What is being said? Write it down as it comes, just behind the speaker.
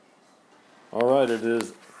All right, it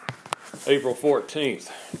is April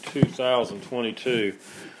 14th, 2022.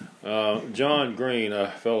 John Green,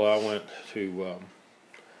 a fellow I went to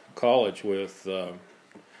college with,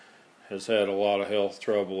 has had a lot of health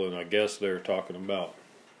trouble, and I guess they're talking about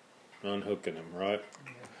unhooking him, right?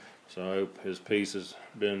 Yeah. So I hope his peace has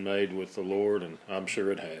been made with the Lord, and I'm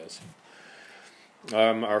sure it has.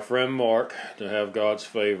 Our friend Mark, to have God's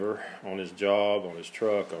favor on his job, on his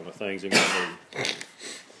truck, on the things he might need.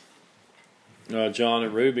 John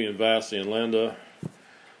and Ruby and Vassie and Linda,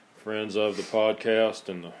 friends of the podcast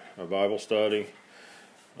and the Bible study.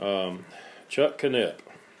 Chuck Knipp,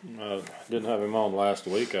 didn't have him on last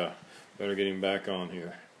week. I better get him back on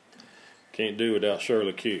here. Can't do without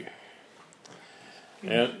Shirley Q.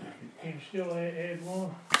 Can you still add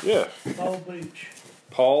one? Yeah. Paul Beach.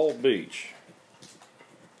 Paul Beach.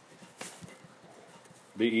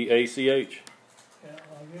 Beach? Yeah, I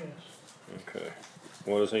guess. Okay.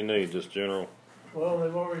 What does he need? Just general? Well,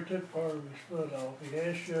 they've already took part of his foot off. He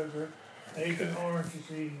has sugar. Agent Orange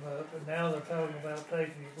is eating him up, and now they're talking about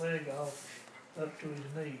taking his leg off up to his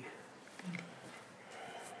knee.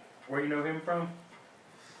 Where you know him from?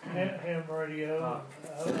 Ham radio.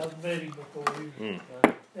 I've met him before. He was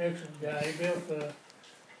an excellent guy.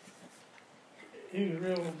 He was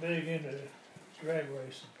real big into drag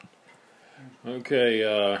racing.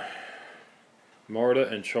 Okay, Marta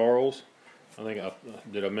and Charles. I think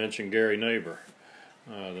did I mention Gary Neighbor?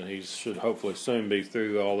 That he should hopefully soon be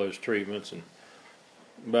through all those treatments and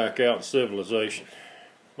back out in civilization.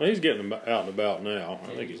 Well, he's getting out and about now. I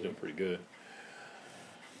think he's doing pretty good.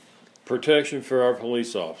 Protection for our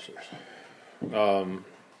police officers.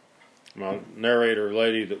 My narrator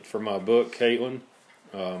lady for my book, Caitlin,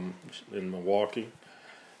 in Milwaukee.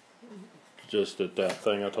 Just that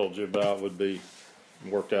thing I told you about would be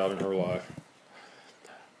worked out in her life.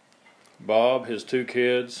 Bob, his two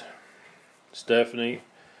kids, Stephanie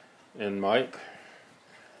and Mike.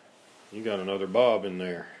 You got another Bob in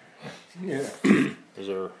there. Yeah.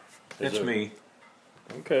 That's me.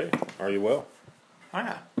 Okay. Are you well?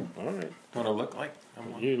 Yeah. All right. What I look like?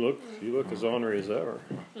 You look as ornery as ever.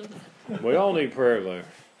 We all need prayer,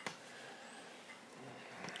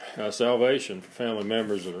 though. Salvation for family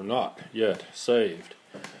members that are not yet saved.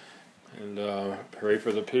 And pray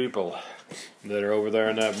for the people that are over there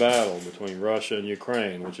in that battle between Russia and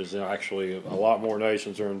Ukraine, which is actually a lot more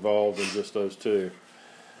nations are involved than just those two.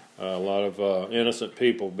 A lot of innocent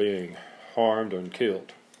people being harmed and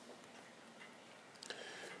killed.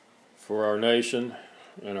 For our nation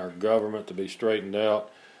and our government to be straightened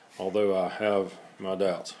out, although I have my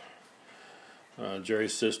doubts.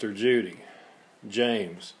 Jerry's sister Judy,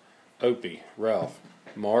 James, Opie, Ralph,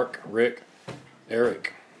 Mark, Rick,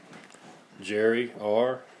 Eric, Jerry,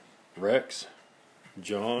 R., Rex,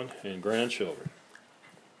 John, and grandchildren.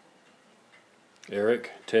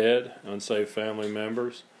 Eric, Ted, unsaved family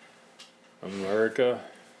members, America,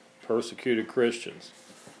 persecuted Christians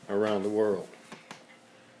around the world.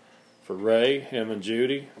 For Ray, him and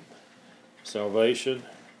Judy, salvation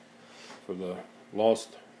for the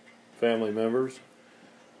lost family members,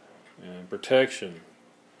 and protection.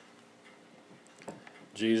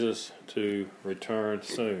 Jesus to return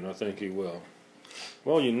soon. I think he will.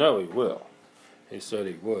 Well, you know he will. He said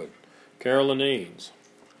he would. Carolyn Eanes,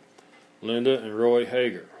 Linda and Roy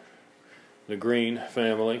Hager, the Green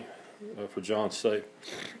family, for John's sake.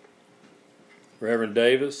 Reverend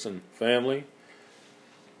Davis and family,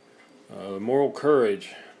 the moral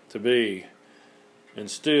courage to be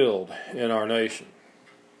instilled in our nation.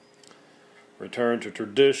 Return to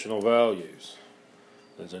traditional values.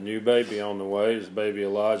 There's a new baby on the way. It's baby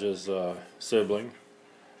Elijah's sibling.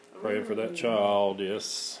 Praying for that child,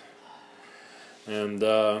 yes. And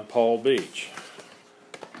Paul Beach.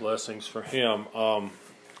 Blessings for him.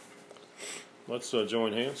 Let's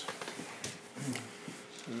join hands.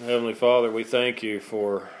 Heavenly Father, we thank you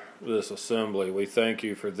for this assembly. We thank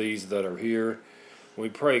you for these that are here. We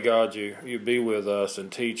pray, God, you be with us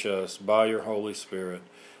and teach us by your Holy Spirit.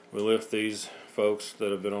 We lift these folks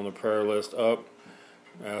that have been on the prayer list up,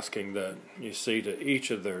 asking that you see to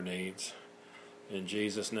each of their needs. In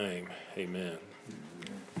Jesus' name, amen.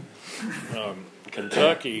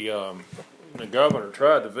 Kentucky, the governor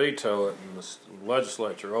tried to veto it, and the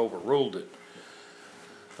legislature overruled it.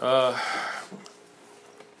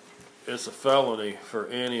 It's a felony for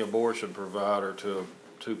any abortion provider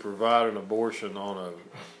to provide an abortion on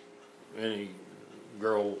any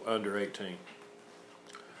girl under 18.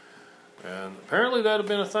 And apparently that had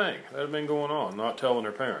been a thing. That had been going on, not telling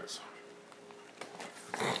their parents.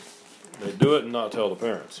 They do it and not tell the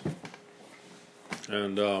parents.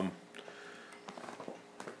 And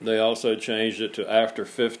They also changed it to after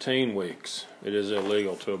 15 weeks, it is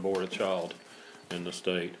illegal to abort a child in the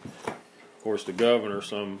state. Of course, the governor,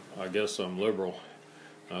 some liberal,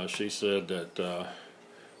 she said that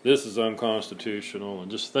this is unconstitutional, and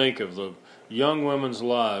just think of the young women's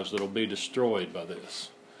lives that will be destroyed by this.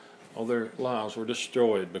 All their lives were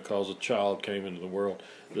destroyed because a child came into the world.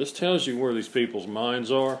 This tells you where these people's minds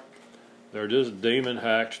are. They're just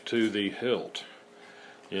demon-hacked to the hilt.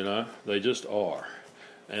 You know, they just are.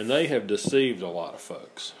 And they have deceived a lot of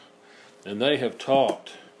folks. And they have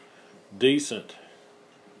talked decent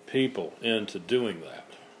people into doing that.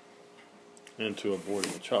 Into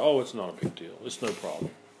aborting a child. Oh, it's not a big deal. It's no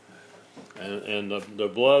problem. And the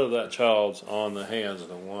blood of that child's on the hands of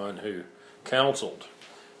the one who counseled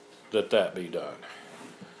that be done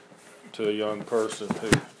to a young person who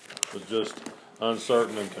was just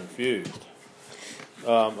uncertain and confused.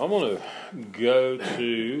 I'm going to go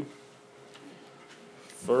to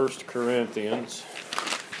 1 Corinthians,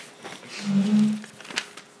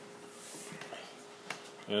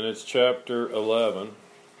 and it's chapter 11.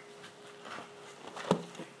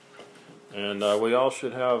 And we all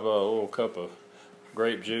should have a little cup of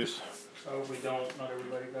grape juice. Oh, we don't. Not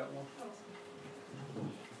everybody got one.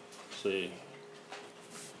 Let's see.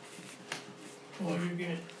 Well, you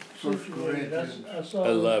get First situated. Corinthians. I saw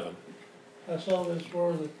 11. I saw this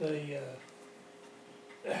where that they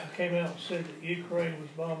came out and said that Ukraine was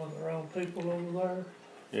bombing their own people over there.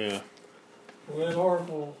 Yeah. Well, that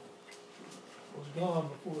article was gone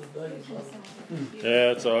before the day was over.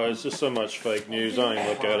 Yeah, it's just so much fake news. I don't even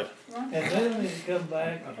look at it. And then it come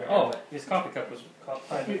back Oh, his coffee cup was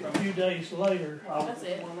a few days later, That's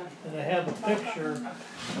it. and they have a picture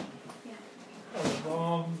of the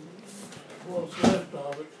bomb, what's left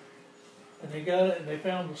of it, and they got it, and they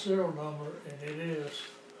found the serial number, and it is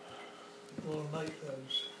one of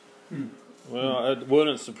NATO's. Well, it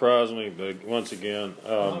wouldn't surprise me, but once again,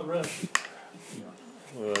 Not Russian.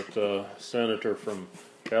 that senator from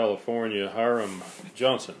California, Hiram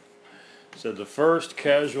Johnson, said the first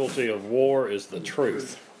casualty of war is the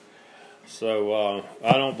truth. So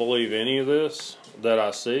I don't believe any of this that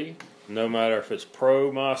I see, no matter if it's pro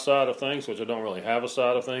my side of things, which I don't really have a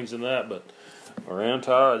side of things in that, but or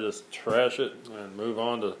anti, I just trash it and move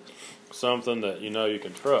on to something that you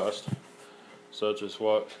can trust, such as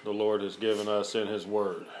what the Lord has given us in His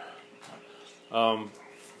Word.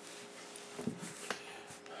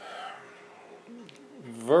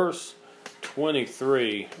 Verse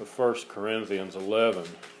 23 of 1 Corinthians 11.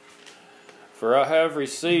 For I have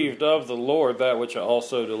received of the Lord that which I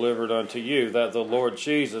also delivered unto you, that the Lord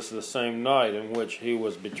Jesus, the same night in which He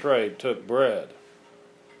was betrayed, took bread.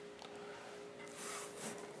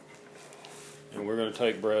 And we're going to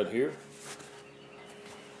take bread here.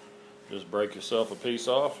 Just break yourself a piece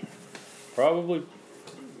off. Probably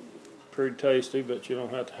pretty tasty, but you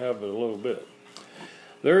don't have to have it a little bit.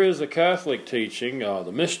 There is a Catholic teaching,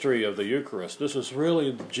 the mystery of the Eucharist. This is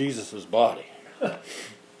really Jesus' body.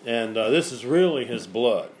 And this is really His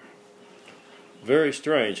blood. Very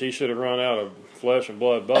strange. He should have run out of flesh and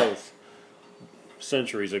blood both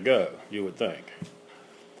centuries ago, you would think.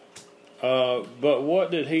 But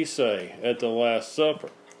what did He say at the Last Supper?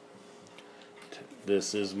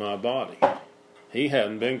 This is my body. He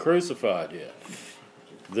hadn't been crucified yet.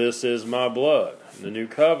 This is my blood, the new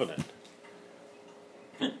covenant.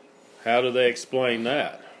 How do they explain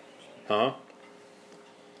that? Huh?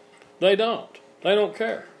 They don't. They don't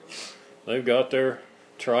care. They've got their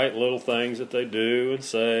trite little things that they do and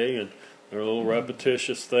say, and their little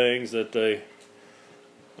repetitious things that they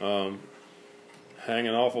hang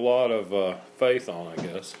an awful lot of faith on, I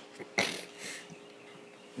guess.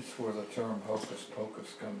 It's where the term hocus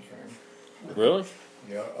pocus comes from. Really?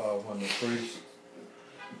 Yeah, when the priest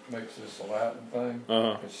makes this Latin thing,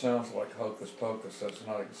 Uh-huh. it sounds like hocus pocus. That's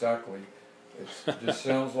not exactly. It just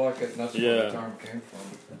sounds like it, and that's Yeah. where the term came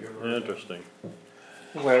from. You ever heard that? Interesting.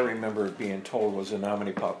 What I remember being told was in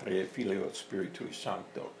nomine patri et filio et spiritui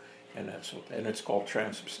sancto, and it's called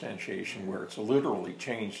transubstantiation, where it's literally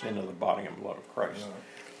changed into the body and blood of Christ.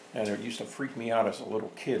 Yeah. And it used to freak me out as a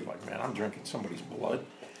little kid, like, man, I'm drinking somebody's blood.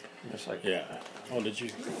 And it's like, Yeah. Oh, did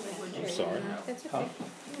you? I'm sorry. That's okay.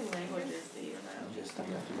 What languages do you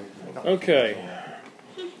know? Okay.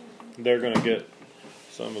 They're going to get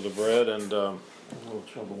some of the bread and a little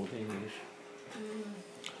trouble with English.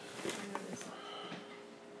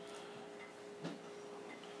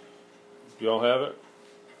 y'all have it?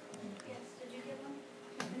 Yes, did you get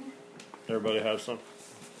one? Everybody have some?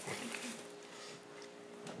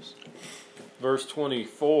 Verse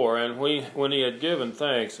 24, and when he had given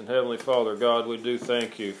thanks, and Heavenly Father God, we do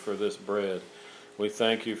thank you for this bread. We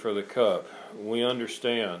thank you for the cup. we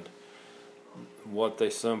understand what they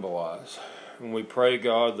symbolize. And we pray,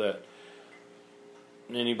 God, that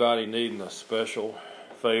anybody needing a special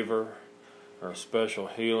favor or a special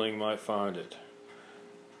healing might find it,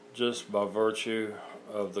 just by virtue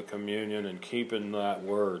of the communion and keeping that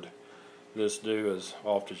word. This do as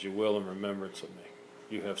oft as you will in remembrance of me,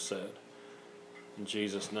 you have said. In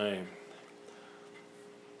Jesus' name.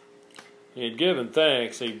 He had given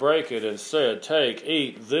thanks, he brake it and said, Take,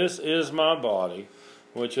 eat, this is my body,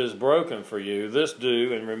 which is broken for you. This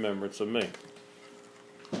do in remembrance of me.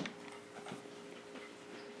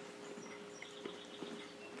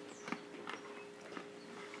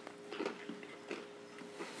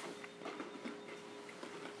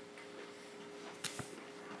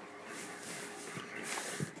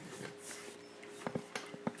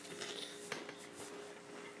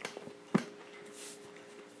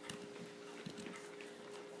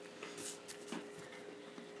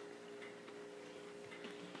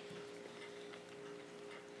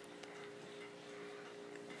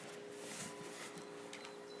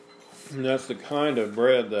 And that's the kind of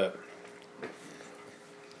bread that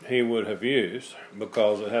he would have used,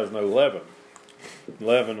 because it has no leaven.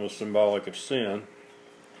 Leaven was symbolic of sin.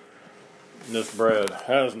 And this bread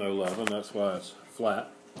has no leaven, that's why it's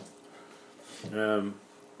flat. And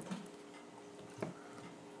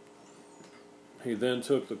he then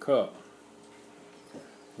took the cup.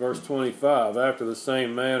 Verse 25, after the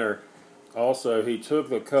same manner also he took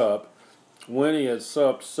the cup when he had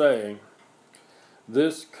supped, saying,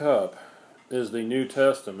 This cup is the New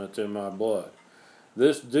Testament in my blood.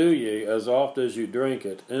 This do ye as oft as you drink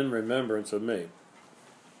it in remembrance of me.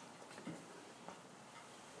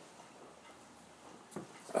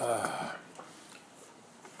 Let's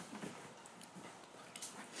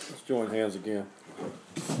join hands again.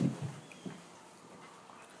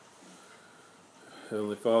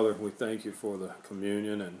 Heavenly Father, we thank you for the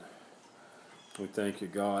communion, and we thank you,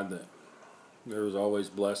 God, that there is always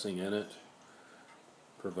blessing in it,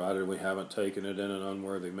 provided we haven't taken it in an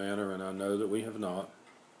unworthy manner, and I know that we have not.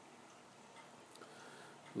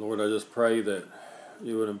 Lord, I just pray that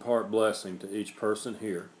you would impart blessing to each person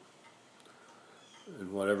here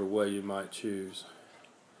in whatever way you might choose.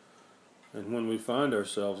 And when we find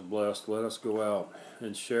ourselves blessed, let us go out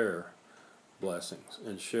and share blessings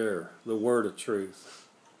and share the word of truth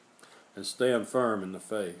and stand firm in the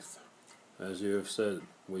faith, as you have said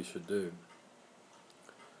we should do.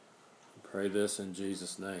 Pray this in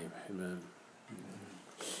Jesus' name. Amen.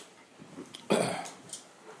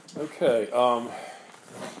 Okay.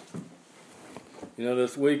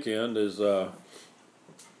 This weekend is go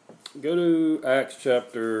to Acts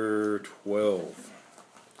chapter 12.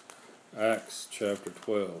 Acts chapter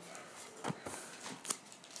 12.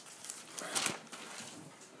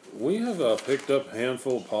 We have picked up a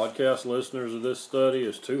handful of podcast listeners of this study.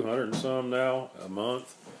 It's 200 and some now a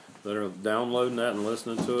month that are downloading that and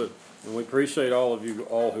listening to it. And we appreciate all of you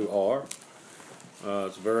all who are.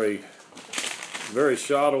 It's very, very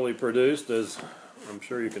shoddily produced, as I'm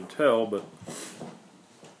sure you can tell, but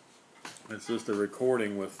it's just a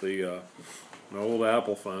recording with the an old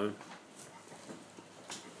Apple phone.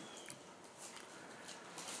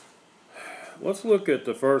 Let's look at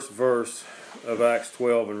the first verse of Acts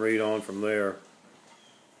 12 and read on from there.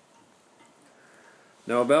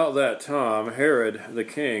 Now about that time Herod the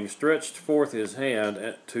king stretched forth his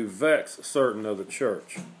hand to vex certain of the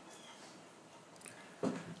church.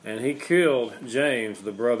 And he killed James,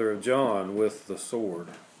 the brother of John, with the sword.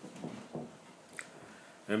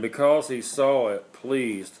 And because he saw it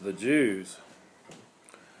pleased the Jews,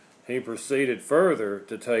 he proceeded further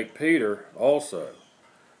to take Peter also.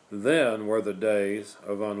 Then were the days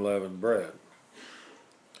of unleavened bread.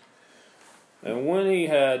 And when he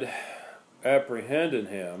had apprehended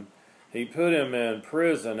him, he put him in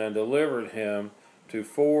prison and delivered him to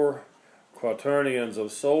 4 quaternions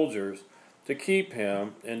of soldiers to keep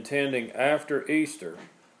him, intending after Easter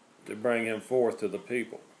to bring him forth to the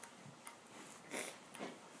people.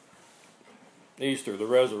 Easter, the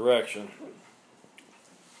resurrection,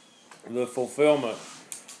 the fulfillment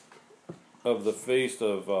of the feast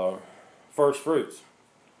of first fruits.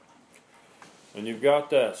 And you've got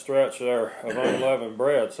that stretch there of unleavened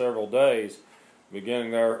bread several days,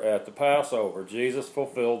 beginning there at the Passover. Jesus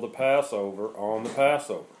fulfilled the Passover on the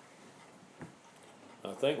Passover.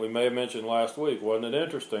 I think we may have mentioned last week, wasn't it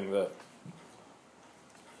interesting that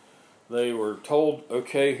they were told,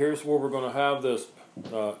 okay, here's where we're going to have this,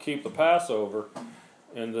 keep the Passover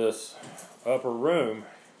in this upper room,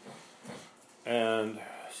 and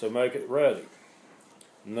so make it ready.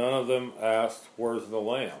 None of them asked, where's the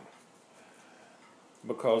lamb?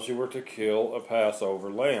 because you were to kill a Passover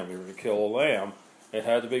lamb. You were to kill a lamb. It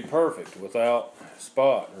had to be perfect, without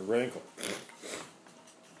spot or wrinkle.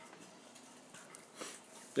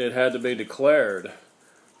 It had to be declared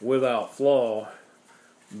without flaw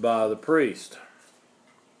by the priest.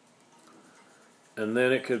 And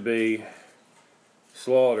then it could be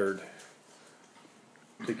slaughtered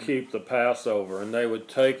to keep the Passover. And they would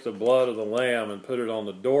take the blood of the lamb and put it on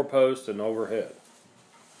the doorpost and overhead.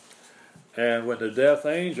 And when the death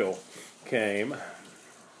angel came,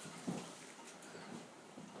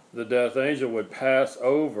 the death angel would pass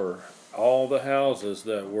over all the houses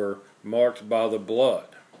that were marked by the blood.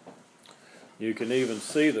 You can even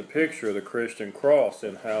see the picture of the Christian cross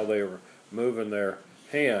and how they were moving their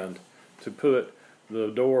hand to put the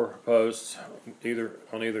doorposts either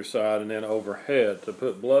on either side and then overhead to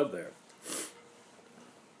put blood there.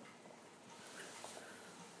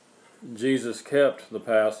 Jesus kept the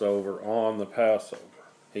Passover on the Passover.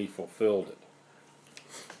 He fulfilled it.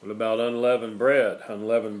 What about unleavened bread?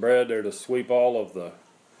 Unleavened bread, they're to sweep all of the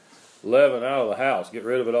leaven out of the house, get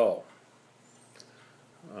rid of it all.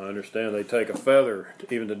 I understand they take a feather,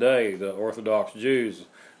 even today, the Orthodox Jews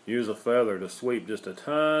use a feather to sweep just a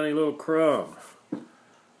tiny little crumb,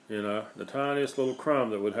 the tiniest little crumb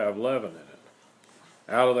that would have leaven in it,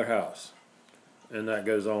 out of their house. And that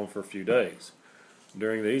goes on for a few days.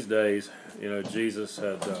 During these days, Jesus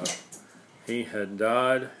had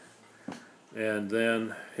died, and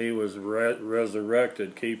then he was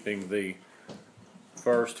resurrected, keeping the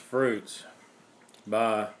first fruits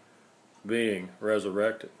by being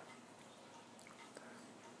resurrected.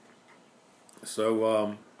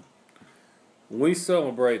 So we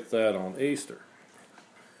celebrate that on Easter.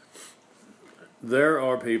 There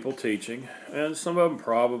are people teaching, and some of them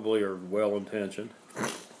probably are well-intentioned.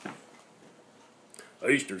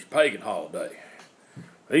 Easter's a pagan holiday.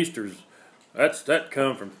 That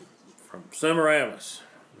come from Semiramis.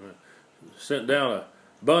 Sent down a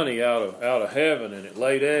bunny out of heaven, and it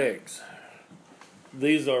laid eggs.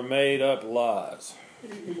 These are made up lies.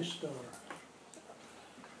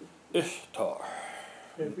 Ishtar.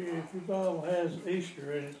 If your Bible has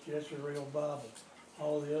Easter in it, that's a real Bible.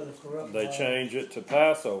 All the other corrupt They Bibles. change it to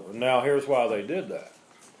Passover. Now here's why they did that.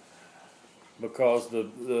 Because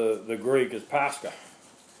the Greek is Pascha.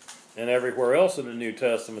 And everywhere else in the New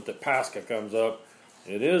Testament that Pascha comes up,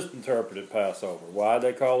 it is interpreted Passover. Why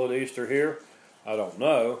they call it Easter here, I don't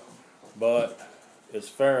know. But it's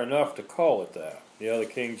fair enough to call it that. The other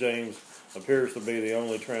King James appears to be the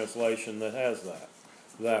only translation that has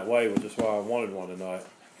that way, which is why I wanted one tonight,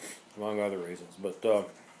 among other reasons. But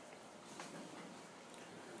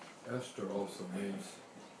Esther also means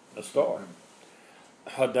a star.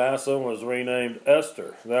 Hadassah was renamed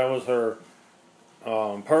Esther. That was her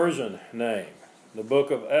Persian name, the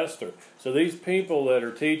book of Esther. So these people that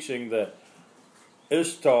are teaching that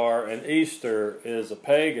Ishtar and Easter is a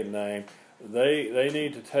pagan name, they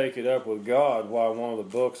need to take it up with God why one of the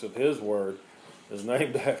books of His Word is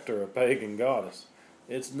named after a pagan goddess.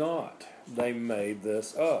 It's not. They made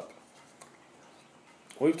this up.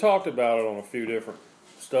 We've talked about it on a few different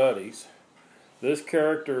studies. This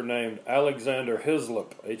character named Alexander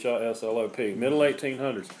Hislop, Hislop, middle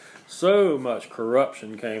 1800s. So much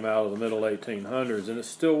corruption came out of the middle 1800s, and it's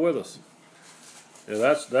still with us.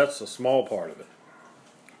 That's a small part of it.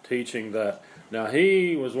 Teaching that. Now,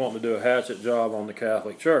 he was wanting to do a hatchet job on the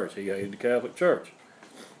Catholic Church. He hated the Catholic Church.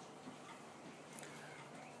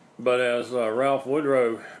 But as Ralph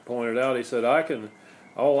Woodrow pointed out, he said,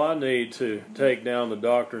 all I need to take down the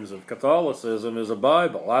doctrines of Catholicism is a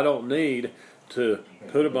Bible. I don't need to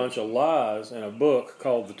put a bunch of lies in a book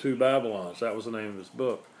called The Two Babylons. That was the name of his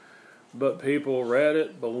book. But people read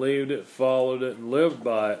it, believed it, followed it, and lived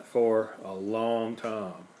by it for a long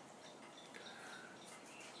time.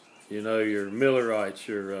 Your Millerites,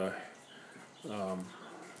 your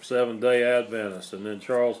Seventh-day Adventists, and then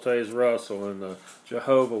Charles Taze Russell, and the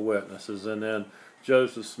Jehovah Witnesses, and then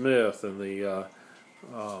Joseph Smith, and the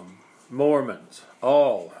Mormons,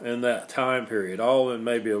 all in that time period, all in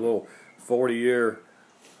maybe a little 40-year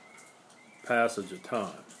passage of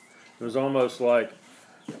time. It was almost like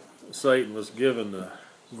Satan was given the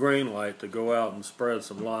green light to go out and spread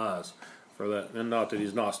some lies for that. And not that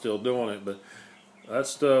he's not still doing it, but that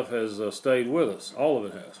stuff has stayed with us. All of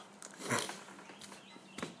it has.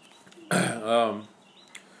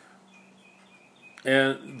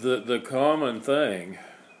 And the common thing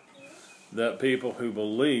that people who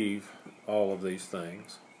believe all of these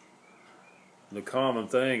things, the common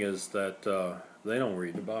thing is that they don't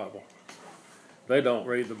read the Bible. They don't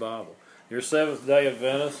read the Bible. Your Seventh-day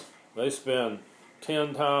Adventists, they spend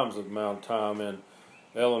 10 times the amount of time in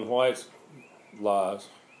Ellen White's lies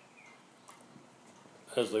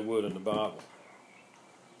as they would in the Bible.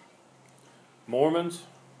 Mormons,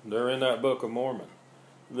 they're in that Book of Mormon.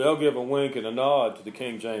 They'll give a wink and a nod to the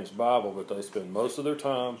King James Bible, but they spend most of their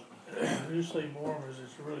time. Usually Mormons,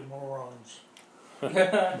 it's really morons.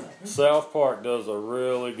 South Park does a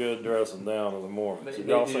really good dressing down of the Mormons. Have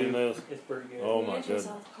y'all seen this? It's pretty good. Oh my goodness.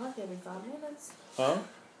 South Park every 5 minutes. Huh?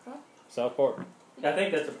 Huh? South Park? I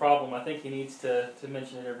think that's a problem. I think he needs to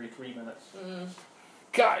mention it every 3 minutes.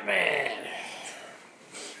 Kite Man!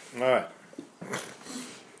 Alright.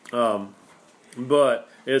 But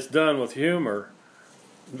it's done with humor.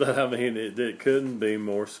 I mean, it couldn't be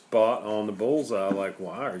more spot on the bullseye. Like,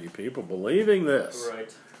 why are you people believing this?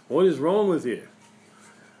 Right. What is wrong with you?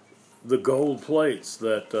 The gold plates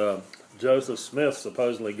that Joseph Smith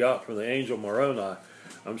supposedly got from the angel Moroni.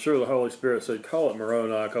 I'm sure the Holy Spirit said, call it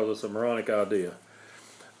Moroni because it's a moronic idea.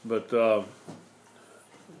 But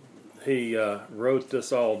he wrote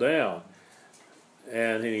this all down,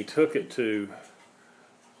 and he took it to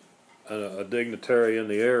a dignitary in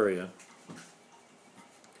the area,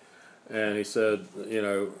 and he said, you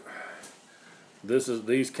know,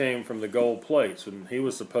 these came from the gold plates, and he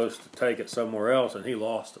was supposed to take it somewhere else, and he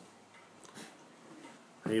lost them.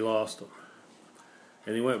 He lost them.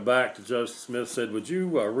 And he went back to Joseph Smith, said, would you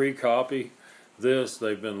recopy this?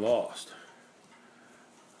 They've been lost.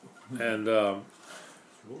 And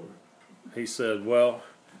he said,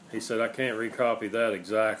 I can't recopy that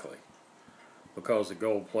exactly because the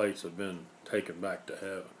gold plates have been taken back to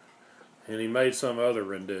heaven. And he made some other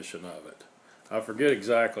rendition of it. I forget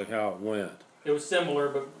exactly how it went. It was similar,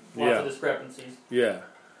 but lots of discrepancies. Yeah.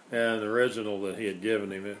 And the original that he had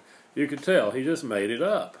given him, you could tell he just made it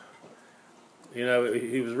up. You know,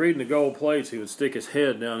 he was reading the gold plates. He would stick his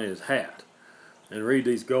head down in his hat and read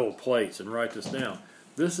these gold plates and write this down.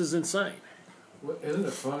 This is insane. Well, isn't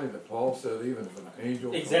it funny that Paul said even if an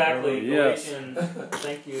angel... Exactly. Yes.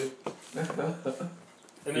 Thank you.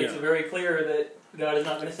 It makes it very clear that God is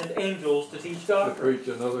not going to send angels to teach To doctrine. preach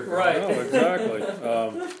another God. Right. Oh, exactly.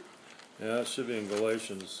 Yeah, it should be in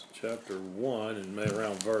Galatians chapter 1 and maybe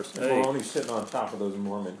around verse 8. Moroni's sitting on top of those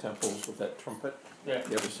Mormon temples with that trumpet. Yeah.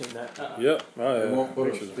 You ever seen that? Yep, I They have won't put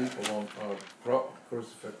a pictures of it. steeple on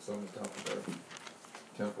crucifix on the top of their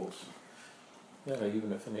temples. Yeah,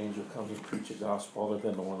 even if an angel comes and preaches the gospel other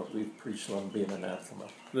than the one that we've preached, let him be an anathema.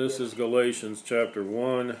 This is Galatians chapter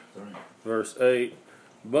 1, Sorry. verse 8.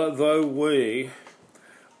 But though we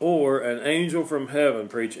or an angel from heaven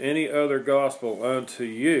preach any other gospel unto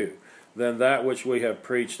you than that which we have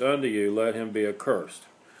preached unto you, let him be accursed.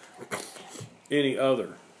 Any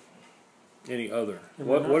other. Any other. And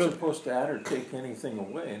we're not supposed to add or take anything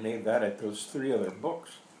away, and they've added those 3 other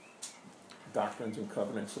books. Doctrines and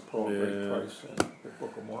Covenants, the Pearl of Great Price, and the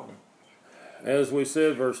Book of Mormon. As we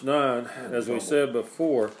said, verse 9, as we said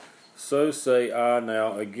before, so say I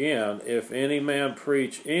now again, if any man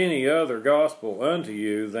preach any other gospel unto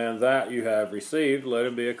you than that you have received, let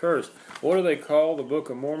him be accursed. What do they call the Book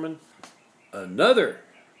of Mormon? Another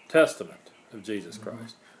testament of Jesus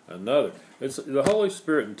Christ. Another. It's the Holy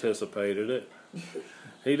Spirit anticipated it.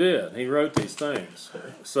 He did. He wrote these things.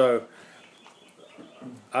 So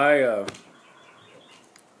I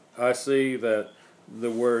see that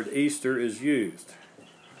the word Easter is used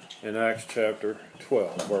in Acts chapter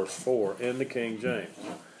 12, verse 4 in the King James.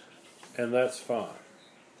 And that's fine.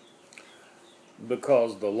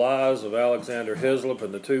 Because the lies of Alexander Hislop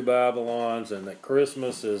and the 2 Babylons and that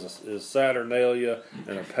Christmas is Saturnalia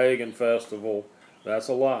and a pagan festival, that's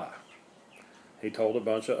a lie. He told a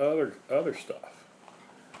bunch of other stuff.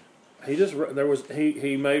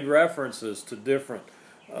 He made references to different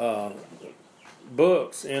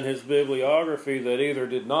books in his bibliography that either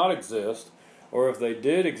did not exist, or if they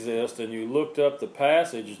did exist and you looked up the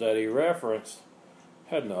passage that he referenced,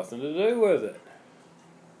 had nothing to do with it.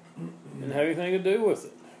 Didn't have anything to do with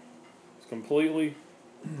it. It's completely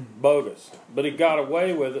bogus. But he got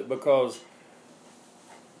away with it because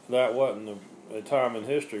that wasn't a time in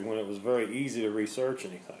history when it was very easy to research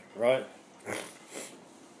anything, right?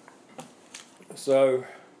 So,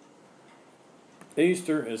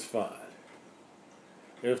 Easter is fine.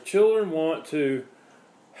 If children want to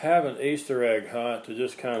have an Easter egg hunt to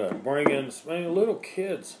just kind of bring in, little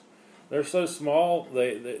kids, they're so small,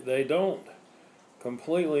 they don't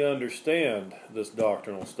completely understand this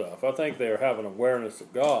doctrinal stuff. I think they have an awareness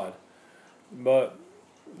of God, but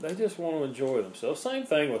they just want to enjoy themselves. Same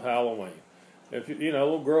thing with Halloween. If a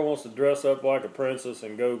little girl wants to dress up like a princess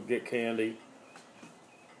and go get candy,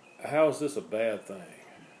 how is this a bad thing?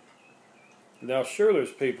 Now, sure,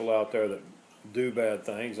 there's people out there that do bad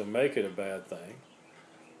things and make it a bad thing.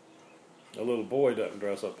 a little boy doesn't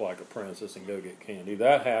dress up like a princess and go get candy.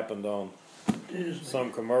 That happened on Disney.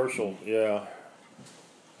 some commercial, yeah.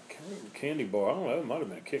 Candy bar. I don't know. It might have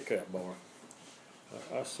been a Kit Kat bar.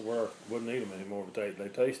 I swear I wouldn't eat them anymore, but they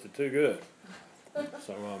tasted too good.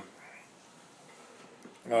 So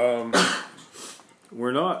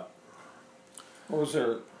we're not. What was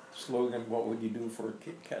their slogan? What would you do for a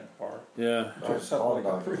Kit Kat bar? Yeah. Dress up like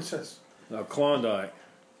a princess. No, Klondike.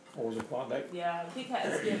 What was it, Klondike? Yeah, Kit Kat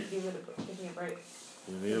is good. Give me a break.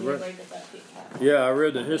 You Give need me a a break? break with that Kit Kat. Yeah, I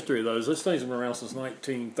read the history of those. This thing's been around since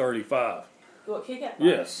 1935. What, Kit Kat?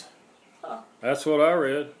 Yes. Huh. That's what I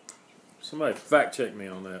read. Somebody fact check me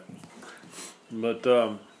on that. But,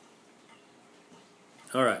 all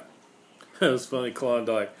right. It was funny,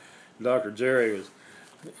 Klondike. Dr. Jerry was,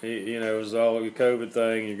 it was all the COVID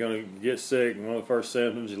thing. You're going to get sick, and one of the first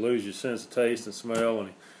symptoms, you lose your sense of taste and smell.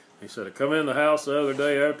 And he said, I come in the house the other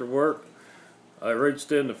day after work. I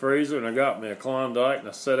reached in the freezer, and I got me a Klondike, and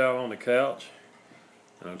I sat out on the couch,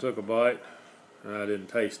 and I took a bite, and I didn't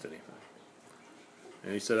taste anything.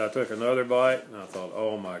 And he said, I took another bite, and I thought,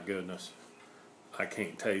 oh my goodness, I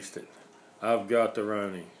can't taste it. I've got the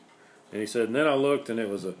Roni. And he said, and then I looked, and it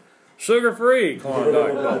was a sugar-free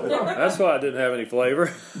Klondike. That's why it didn't have any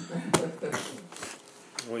flavor.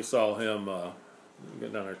 We saw him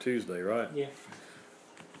getting down there Tuesday, right? Yeah.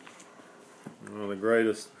 One of the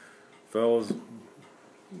greatest fellows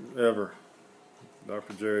ever,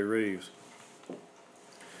 Dr. Jerry Reeves.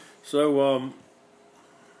 So,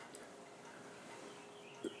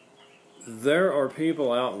 there are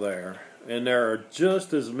people out there, and there are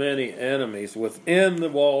just as many enemies within the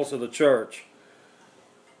walls of the church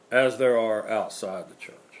as there are outside the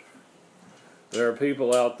church. There are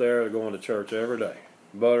people out there that are going to church every day.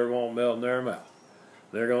 Butter won't melt in their mouth.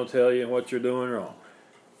 They're going to tell you what you're doing wrong.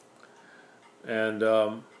 And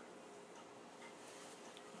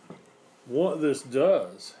what this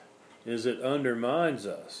does is it undermines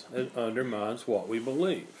us. It undermines what we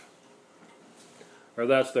believe. Or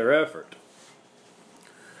that's their effort.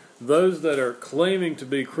 Those that are claiming to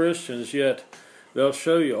be Christians, yet they'll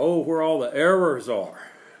show you, where all the errors are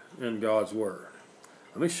in God's Word.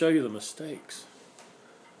 Let me show you the mistakes.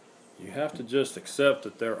 You have to just accept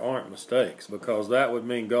that there aren't mistakes, because that would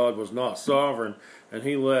mean God was not sovereign and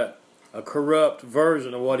He let a corrupt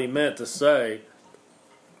version of what He meant to say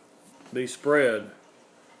be spread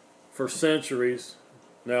for centuries,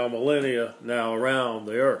 now millennia, now around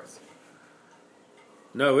the earth.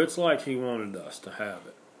 No, it's like He wanted us to have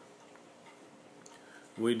it.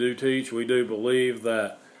 We do teach, we do believe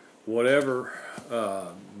that whatever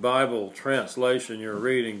Bible translation you're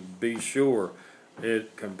reading, be sure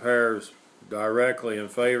it compares directly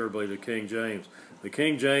and favorably to King James. The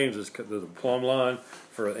King James is the plumb line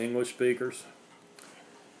for English speakers.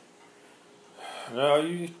 Now,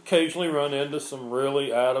 you occasionally run into some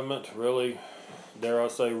really adamant, really, dare I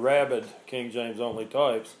say, rabid King James only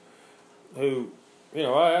types who,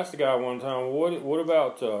 I asked the guy one time, what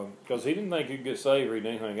about, because he didn't think you could get saved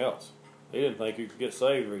reading anything else. He didn't think you could get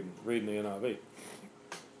saved reading the NIV.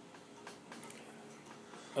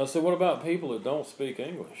 I said, what about people that don't speak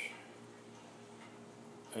English?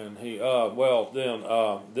 And he,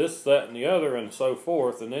 this, that, and the other, and so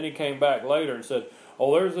forth. And then he came back later and said,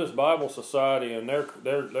 there's this Bible Society, and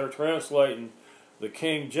they're translating the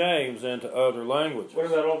King James into other languages. What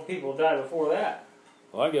about all the people who died before that?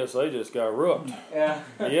 Well, I guess they just got rooked. Yeah.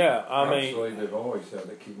 Yeah, Actually, they've always had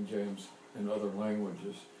the King James in other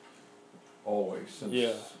languages, always, since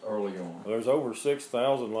early on. There's over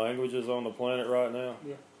 6,000 languages on the planet right now.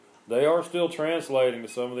 Yeah. They are still translating to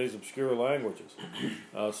some of these obscure languages.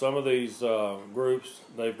 Some of these groups,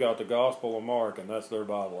 they've got the Gospel of Mark, and that's their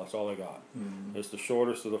Bible. That's all they got. Mm-hmm. It's the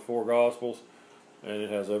shortest of the 4 Gospels, and it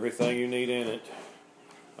has everything you need in it.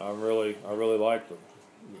 I really like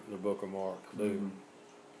the Book of Mark, dude. Mm-hmm.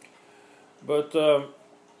 But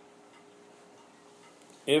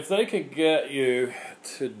if they could get you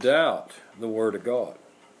to doubt the Word of God,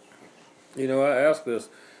 I asked this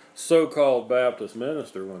so-called Baptist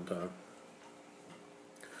minister one time,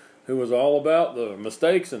 who was all about the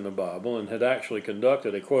mistakes in the Bible and had actually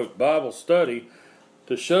conducted a, quote, Bible study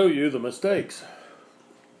to show you the mistakes.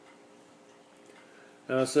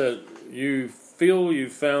 And I said, you feel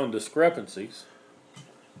you've found discrepancies.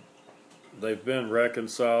 They've been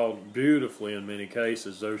reconciled beautifully in many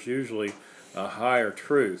cases. There's usually a higher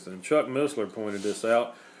truth. And Chuck Missler pointed this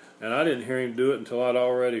out, and I didn't hear him do it until I'd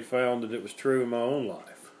already found that it was true in my own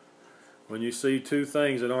life. When you see 2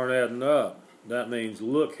 things that aren't adding up, that means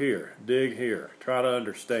look here, dig here, try to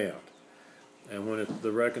understand. And when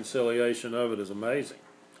the reconciliation of it is amazing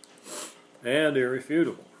and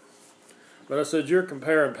irrefutable. But I said, you're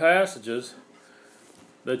comparing passages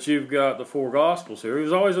that you've got the 4 Gospels here. He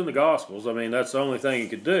was always in the Gospels. I mean, that's the only thing he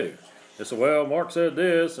could do. They said, well, Mark said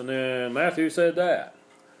this, and then Matthew said that.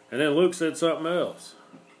 And then Luke said something else.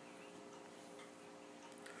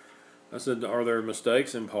 I said, are there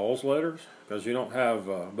mistakes in Paul's letters? Because you don't have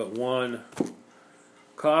but one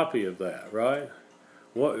copy of that, right?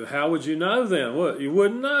 What? How would you know then? What? You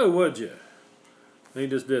wouldn't know, would you? He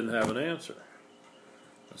just didn't have an answer.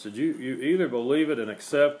 I said, you either believe it and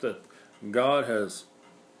accept that God has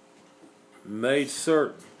made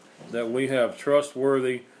certain that we have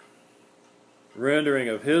trustworthy rendering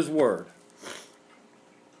of His Word,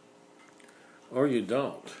 or you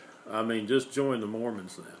don't. I mean, just join the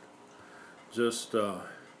Mormons then. Just go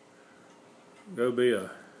be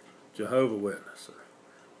a Jehovah's Witness, or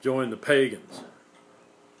join the pagans,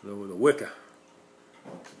 the Wicca.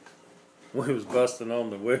 We was busting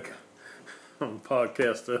on the Wicca on the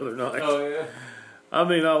podcast the other night. Oh, yeah. I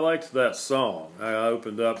mean, I liked that song. I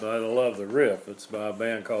opened up, and I love the riff. It's by a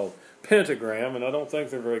band called Pentagram, and I don't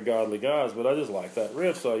think they're very godly guys, but I just like that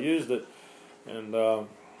riff, so I used it. And Then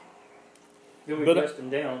we pressed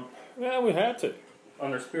them down yeah, we had to.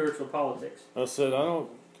 on their spiritual politics. I said, I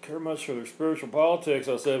don't care much for their spiritual politics.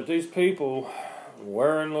 I said, if these people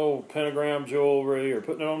wearing little pentagram jewelry or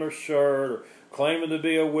putting it on their shirt or claiming to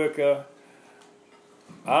be a Wicca,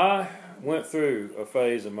 I went through a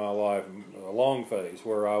phase in my life, a long phase,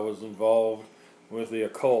 where I was involved with the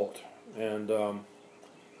occult. And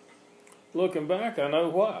looking back, I know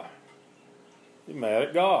why. You're mad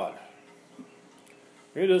at God.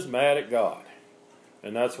 You're just mad at God.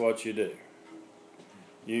 And that's what you do.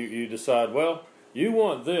 You decide, well, you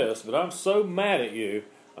want this, but I'm so mad at you,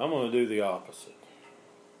 I'm going to do the opposite.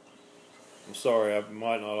 I'm sorry, I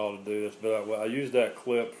might not ought to do this, but I used that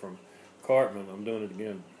clip from Cartman. I'm doing it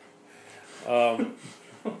again.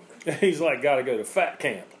 He's like, got to go to fat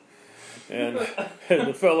camp. And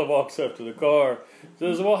the fellow walks up to the car,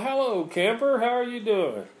 says, well, hello, camper, how are you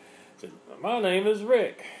doing? I said, my name is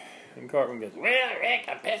Rick. And Cartman goes, well, Rick,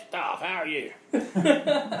 I'm pissed off, how are you?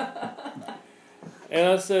 And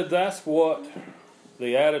I said, that's what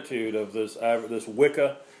the attitude of this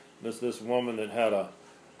Wicca, this woman that had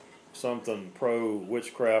something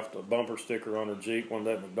pro-witchcraft, a bumper sticker on her Jeep one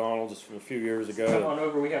day at McDonald's a few years ago. Come on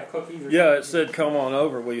over, we have cookies. Yeah, it said, come on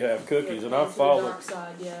over, we have cookies. And I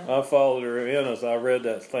followed her in as I read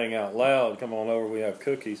that thing out loud, come on over, we have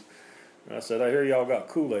cookies. And I said, I hear y'all got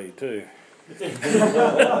Kool-Aid too.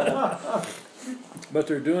 But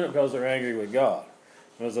they're doing it because they're angry with God.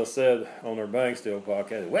 As I said on their Bank Still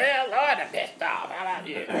podcast, well, Lord, I'm pissed off. How about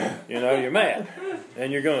you? You know, you're mad.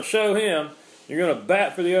 And you're going to show him. You're going to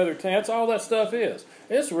bat for the other team. That's all that stuff is.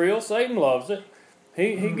 It's real. Satan loves it.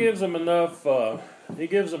 He gives them enough. He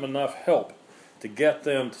gives them enough help to get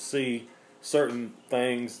them to see certain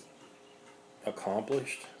things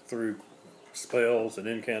accomplished through spells and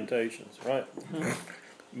incantations, right?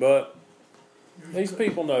 But these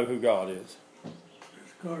people know who God is.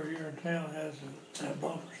 This car here in town has a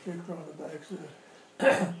bumper sticker on the back that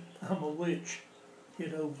says, I'm a witch,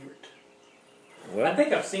 get over it. Well, I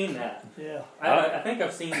think I've seen that. Yeah. I think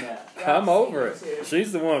I've seen that. I'm over it.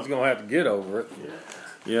 She's the one that's going to have to get over it.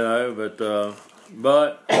 Yeah. You know,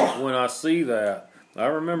 but when I see that, I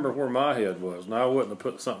remember where my head was. Now, I wouldn't have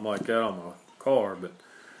put something like that on my car, but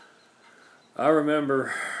I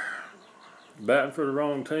remember batting for the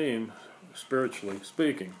wrong team, spiritually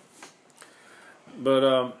speaking.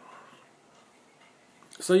 But,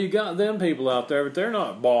 so you got them people out there, but they're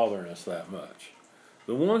not bothering us that much.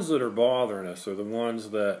 The ones that are bothering us are the ones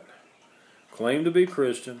that claim to be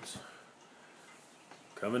Christians,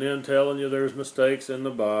 coming in telling you there's mistakes in the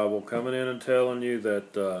Bible, coming in and telling you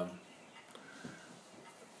that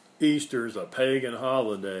Easter's a pagan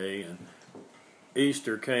holiday, and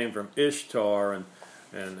Easter came from Ishtar, and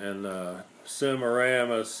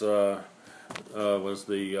Semiramis was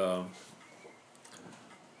the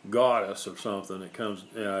goddess or something that comes,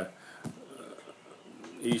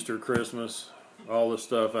 Easter, Christmas, all this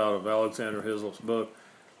stuff out of Alexander Hislop's book.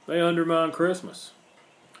 They undermine Christmas.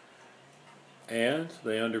 And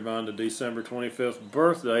they undermine the December 25th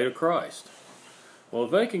birthday of Christ. Well,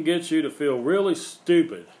 if they can get you to feel really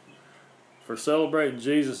stupid for celebrating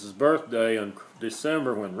Jesus' birthday in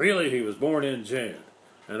December when really he was born in June,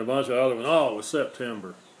 and a bunch of other ones, oh, it was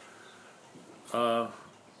September. No.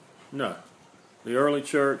 The early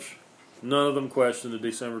church, none of them questioned the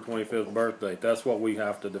December 25th birth date. That's what we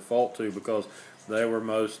have to default to because they were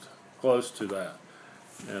most close to that.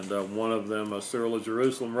 And one of them, Cyril of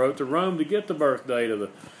Jerusalem, wrote to Rome to get the birth date of the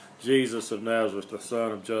Jesus of Nazareth, the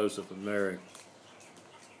son of Joseph and Mary.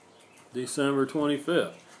 December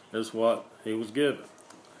 25th. is what he was given.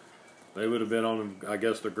 They would have been on, I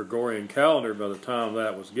guess, the Gregorian calendar by the time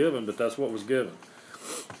that was given, but that's what was given.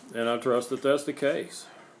 And I trust that that's the case.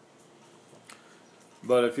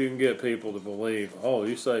 But if you can get people to believe, oh,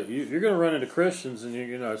 you say, you're going to run into Christians and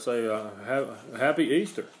you know, say, Happy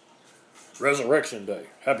Easter. Resurrection Day.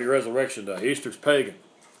 Happy Resurrection Day. Easter's pagan.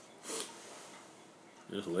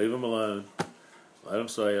 Just leave them alone. Let them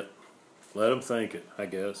say it. Let them think it, I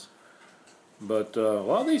guess. But a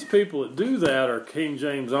lot of these people that do that are King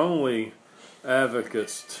James only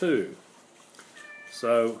advocates too.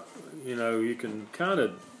 So, you know, you can kind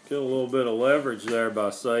of get a little bit of leverage there by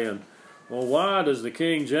saying, well, why does the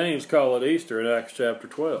King James call it Easter in Acts chapter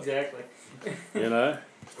 12? Exactly. You know?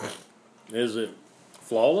 Is it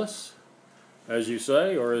flawless, as you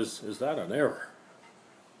say, or is that an error?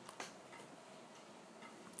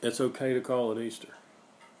 It's okay to call it Easter.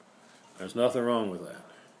 There's nothing wrong with that.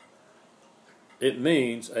 It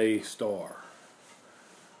means a star.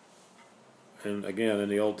 And again, in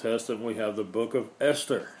the Old Testament, we have the book of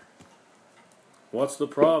Esther. What's the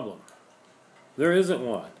problem? There isn't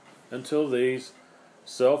one until these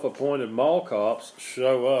self-appointed mall cops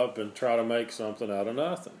show up and try to make something out of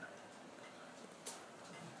nothing.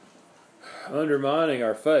 Undermining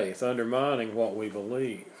our faith, undermining what we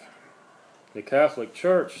believe. The Catholic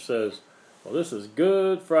Church says, well, this is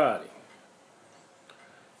Good Friday.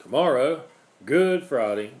 Tomorrow, Good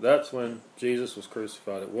Friday, that's when Jesus was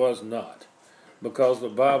crucified. It was not. Because the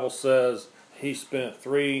Bible says he spent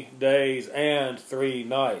 3 days and 3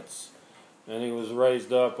 nights. And he was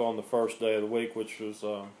raised up on the first day of the week, which was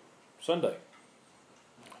Sunday.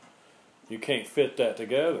 You can't fit that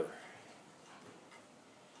together.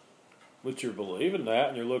 But you're believing that,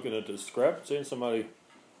 and you're looking at the discrepancy, and somebody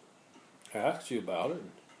asks you about it.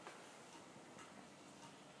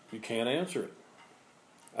 You can't answer it.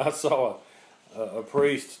 I saw a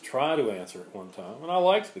priest try to answer it one time, and I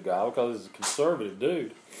liked the guy because he's a conservative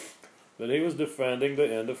dude. But he was defending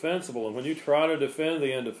the indefensible, and when you try to defend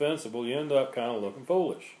the indefensible, you end up kind of looking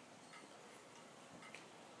foolish.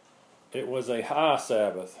 It was a high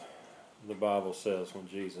Sabbath, the Bible says, when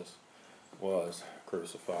Jesus was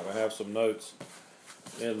crucified. I have some notes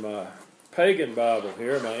in my pagan Bible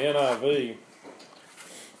here, my NIV.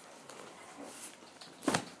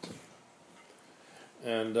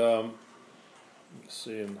 And let's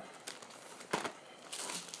see.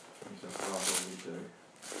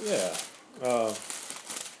 Yeah.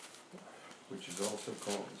 Which is also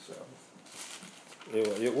called the Sabbath.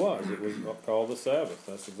 It was called the Sabbath.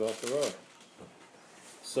 That's exactly right.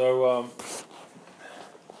 So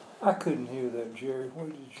I couldn't hear that, Jerry. What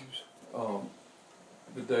did you say?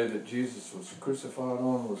 The day that Jesus was crucified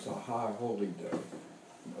on was a high holy day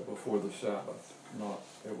before the Sabbath,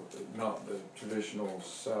 not the traditional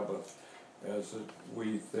Sabbath as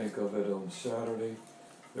we think of it on Saturday.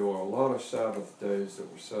 There were a lot of Sabbath days that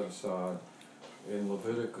were set aside in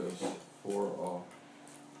Leviticus for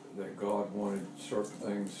that God wanted certain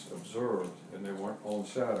things observed, and they weren't on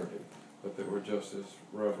Saturday, but they were just as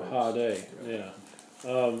reverent. High day, yeah.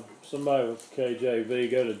 Somebody with KJV,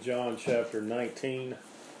 go to John chapter 19.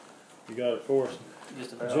 You got it for us?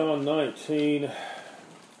 Just about. John 19.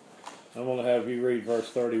 I'm going to have you read verse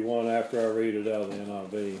 31 after I read it out of the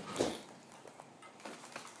NIV.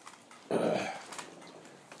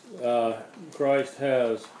 Christ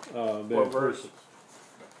has been crucified.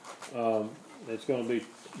 It's going to be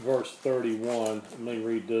verse 31. Let me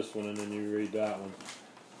read this one and then you read that one.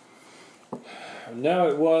 Now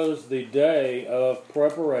it was the day of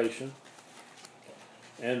preparation,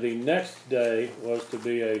 and the next day was to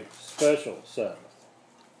be a special Sabbath.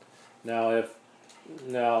 Now if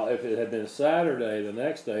it had been Saturday the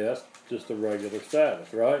next day, that's just a regular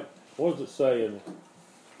Sabbath, right? What does it say in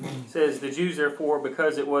It says, the Jews therefore,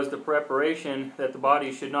 because it was the preparation that the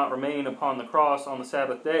body should not remain upon the cross on the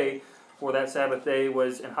Sabbath day, for that Sabbath day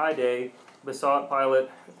was an high day, besought Pilate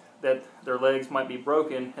that their legs might be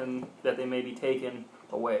broken and that they may be taken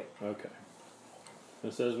away. Okay.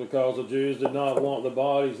 It says, because the Jews did not want the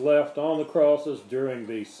bodies left on the crosses during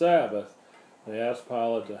the Sabbath, they asked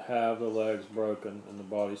Pilate to have the legs broken and the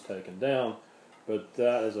bodies taken down. But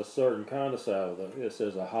that is a certain kind of Sabbath. It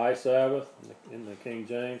says a high Sabbath in the King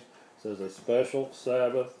James. It says a special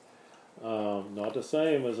Sabbath. Not the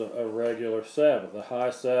same as a regular Sabbath. A high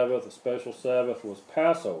Sabbath, a special Sabbath was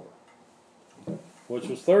Passover, which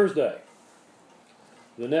was Thursday.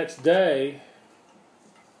 The next day,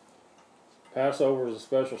 Passover is a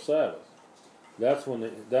special Sabbath. That's when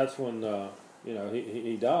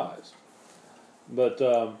he dies. But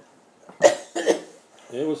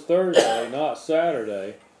it was Thursday, not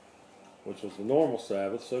Saturday, which was the normal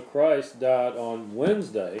Sabbath. So Christ died on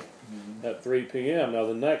Wednesday at 3 p.m. Now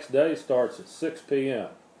the next day starts at 6 p.m.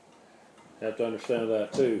 You have to understand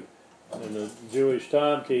that too. In the Jewish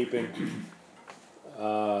timekeeping,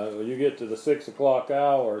 when you get to the 6 o'clock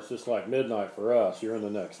hour, it's just like midnight for us. You're in the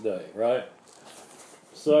next day, right?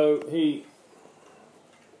 So he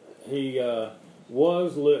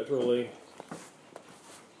was literally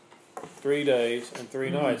 3 days and 3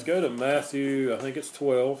 nights. Go to Matthew, I think it's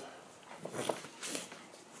 12.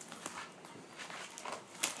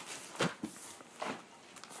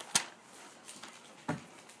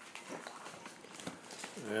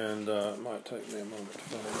 And it might take me a moment to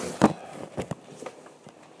find it.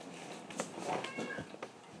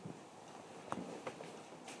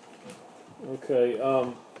 Okay,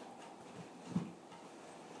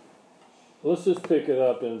 let's just pick it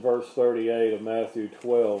up in verse 38 of Matthew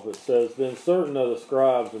 12. It says, Then certain of the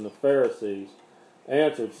scribes and the Pharisees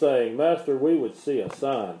answered, saying, Master, we would see a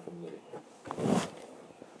sign from thee.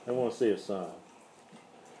 They want to see a sign.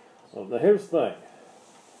 Now here's the thing.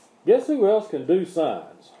 Guess who else can do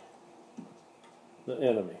signs? The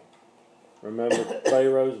enemy. Remember,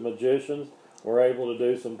 Pharaoh's magicians were able to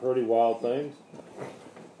do some pretty wild things.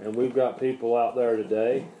 And we've got people out there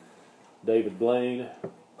today, David Blaine,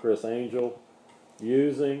 Chris Angel,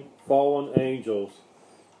 using fallen angels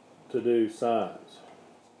to do signs.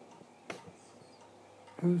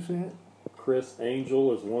 Who's that? Chris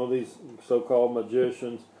Angel is one of these so-called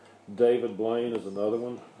magicians. David Blaine is another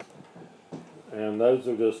one. And those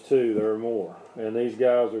are just two. There are more. And these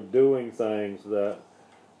guys are doing things that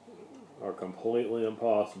are completely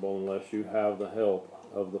impossible unless you have the help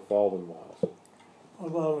of the fallen ones. What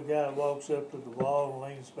about the guy that walks up to the wall and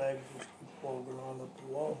leans back and just keeps walking on up the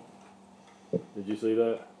wall? Did you see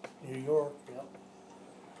that? New York, yep.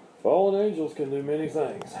 Fallen angels can do many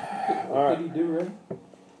things. All right. What did he do, Ray?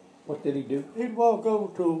 What did he do? He'd walk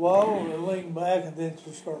over to a wall and lean back and then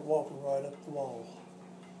just start walking right up the wall.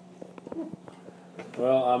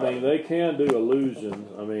 Well, I mean, they can do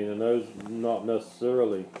illusions. I mean, and those not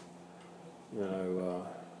necessarily,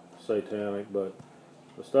 satanic, but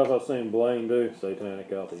the stuff I've seen Blaine do,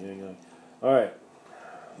 satanic out the yin yang. All right.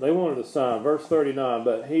 They wanted a sign. Verse 39,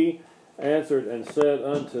 But he answered and said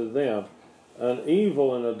unto them, An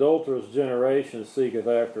evil and adulterous generation seeketh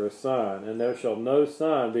after a sign, and there shall no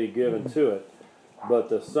sign be given to it, but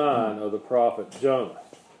the sign of the prophet Jonah.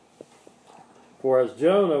 For as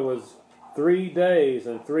Jonah was 3 days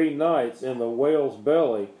and 3 nights in the whale's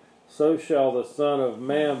belly, so shall the Son of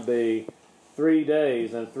Man be 3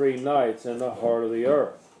 days and 3 nights in the heart of the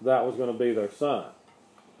earth. That was going to be their sign.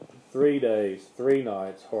 3 days, 3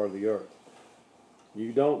 nights, heart of the earth.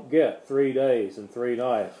 You don't get 3 days and 3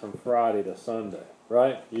 nights from Friday to Sunday,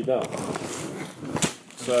 right? You don't.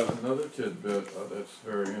 So another tidbit that's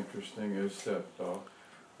very interesting is that the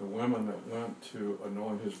women that went to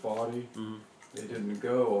anoint his body, they didn't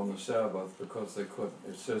go on the Sabbath because they couldn't.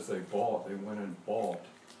 It says they went and bought.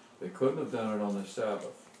 They couldn't have done it on the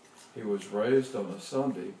Sabbath. He was raised on a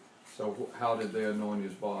Sunday, so how did they anoint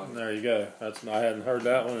his body? there you go. I hadn't heard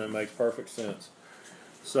that one, and it makes perfect sense.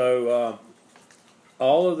 So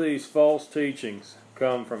all of these false teachings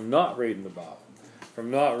come from not reading the Bible, from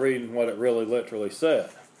not reading what it really literally said.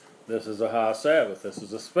 This is a high Sabbath. This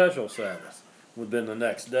is a special Sabbath within the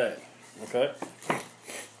next day. Okay?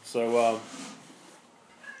 So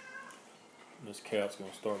this cat's going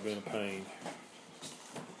to start being a pain.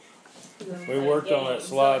 We worked on that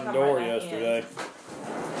sliding door yesterday.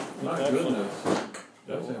 My goodness,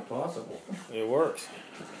 that's impossible. It works.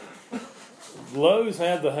 Lowe's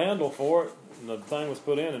had the handle for it, and the thing was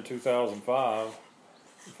put in 2005.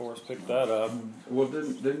 Forrest picked that up. Well,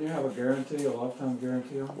 didn't you have a guarantee, a lifetime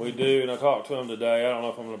guarantee on it? We do, and I talked to him today. I don't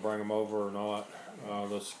know if I'm going to bring him over or not.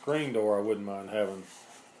 The screen door I wouldn't mind having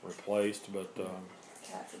replaced, but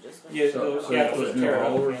Cats are just Yeah, So those you cats put would new tear it up.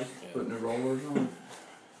 rollers, put new rollers on it?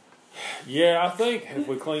 yeah, I think if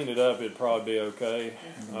we cleaned it up, it'd probably be okay.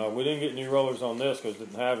 We didn't get new rollers on this because it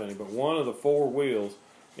didn't have any, but one of the 4 wheels,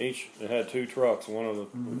 it had 2 trucks. One of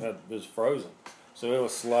them was frozen, so it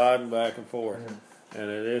was sliding back and forth. And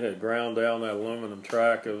it had ground down that aluminum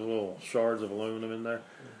track. There was little shards of aluminum in there.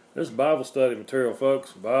 This is Bible study material,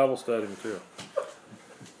 folks. Bible study material.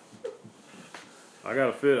 I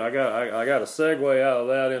got to segue out of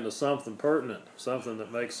that into something pertinent, something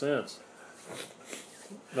that makes sense.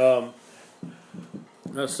 So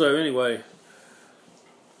anyway,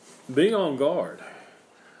 be on guard.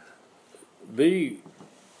 Be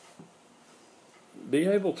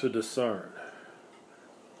able to discern.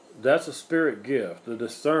 That's a spirit gift, the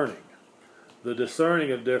discerning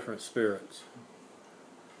of different spirits.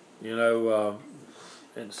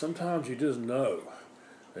 And sometimes you just know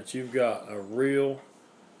that you've got a real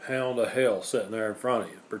hound of hell sitting there in front of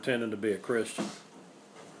you, pretending to be a Christian.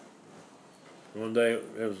 One day,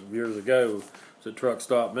 it was years ago, it was at Truck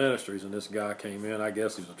Stop Ministries, and this guy came in. I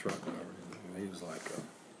guess he was a truck driver. He was like,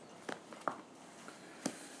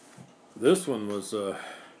 this one was,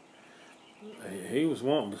 he was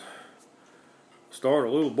wanting to start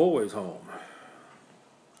a little boys' home.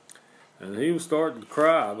 And he was starting to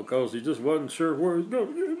cry because he just wasn't sure where he's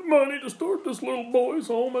going to get the money to start this little boy's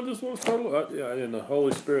home. I just want to start. And the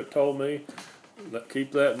Holy Spirit told me,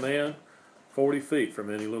 keep that man 40 feet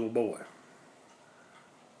from any little boy.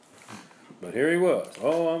 But here he was.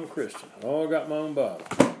 Oh, I'm a Christian. Oh, I got my own Bible.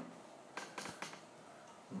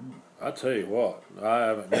 I tell you what, I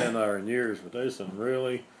haven't been there in years, but there's some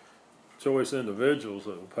really choice individuals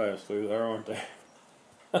that will pass through there, aren't there?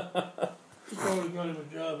 You probably got him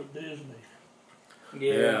a job at Disney.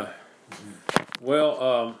 Yeah.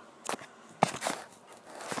 Well,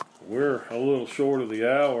 we're a little short of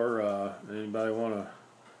the hour. Anybody want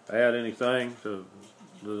to add anything to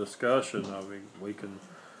the discussion? I mean, we can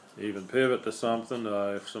even pivot to something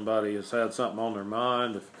if somebody has had something on their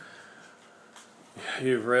mind. If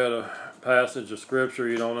you've read a passage of Scripture,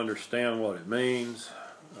 you don't understand what it means,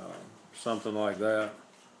 something like that,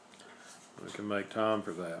 we can make time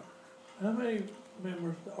for that. How many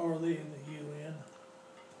members are they in the UN?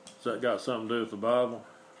 Has that got something to do with the Bible?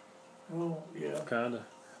 Oh, yeah. Kind of.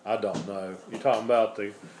 I don't know. You're talking about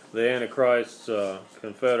the Antichrist's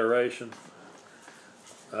confederation.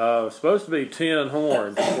 It's supposed to be 10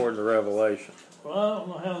 horns according to Revelation. Well, I don't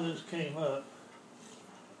know how this came up.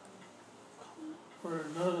 For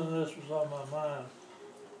none of this was on my mind.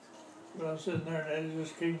 But I was sitting there and it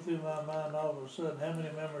just came through my mind all of a sudden. How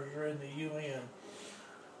many members are in the UN?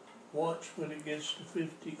 Watch when it gets to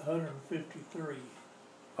 153.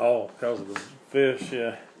 Oh, because of the fish,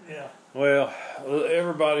 yeah. Yeah. Well,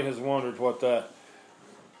 everybody has wondered what that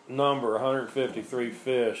number, 153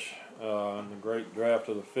 fish, and the great draft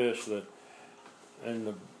of the fish that in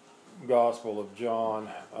the Gospel of John.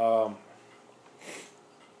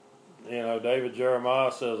 David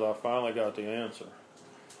Jeremiah says, I finally got the answer.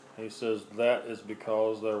 He says, that is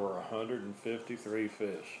because there were 153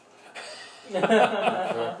 fish.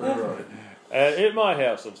 Exactly right. And it might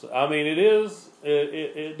have some. I mean,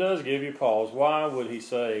 it does give you pause. Why would he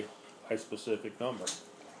say a specific number?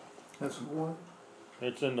 That's what?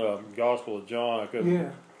 It's in the Gospel of John. I couldn't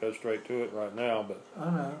Yeah, go straight to it right now, but I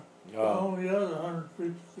know. The only other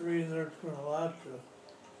 153 there's when Elijah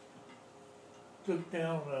took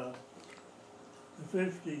down the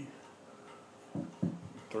 50,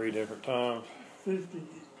 3 different times. 50,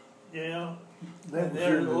 yeah. That And was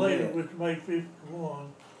there's in the the lady net. which made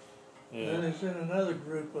 51. Then Yeah, they sent another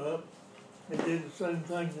group up. They did the same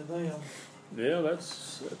thing to them. yeah,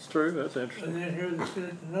 that's true. That's And interesting. then here they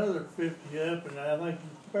sent another 50 up, and I think he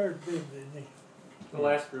spared them, didn't he? The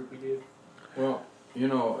last group we did. Well,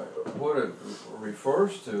 what it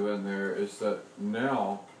refers to in there is that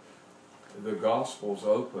now the gospel's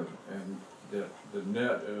open and the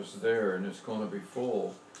net is there and it's going to be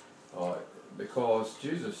full because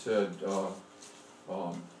Jesus said,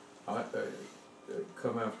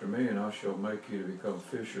 come after me and I shall make you to become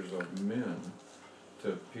fishers of men,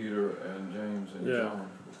 to Peter and James and Yeah. John.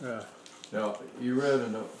 Yeah. Now, you read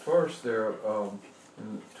in the first there, in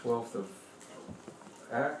the 12th of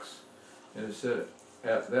Acts, and it said,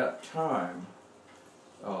 at that time,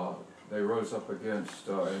 they rose up against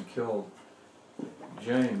and killed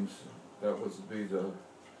James, that was to be the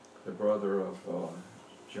brother of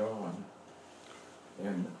John.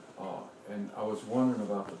 And I was wondering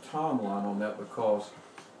about the timeline on that because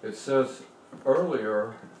it says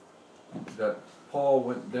earlier that Paul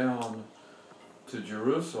went down to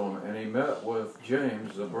Jerusalem and he met with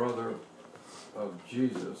James, the brother of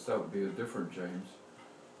Jesus. That would be a different James,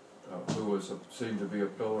 who seemed to be a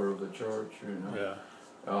pillar of the church.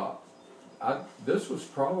 Yeah. This was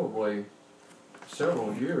probably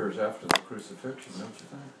several years after the crucifixion, don't you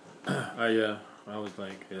think? Yeah, I would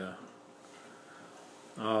think, yeah.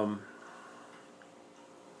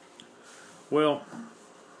 Well,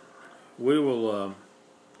 we will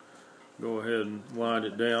go ahead and wind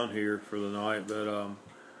it down here for the night, but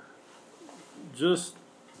just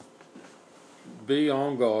be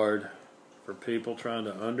on guard for people trying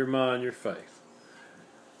to undermine your faith.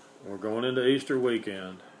 We're going into Easter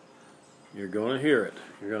weekend. You're going to hear it.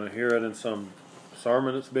 You're going to hear it in some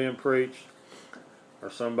sermon that's being preached,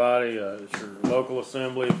 or somebody at your local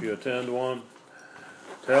assembly, if you attend one,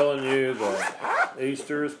 telling you that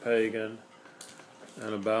Easter is pagan,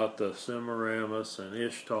 and about the Semiramis and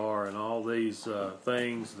Ishtar and all these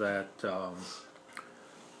things that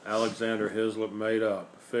Alexander Hislop made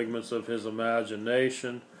up, figments of his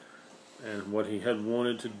imagination, and what he had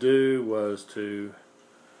wanted to do was to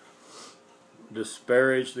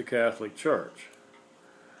disparage the Catholic Church.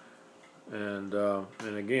 And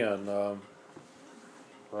again,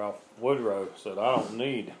 Ralph Woodrow said, I don't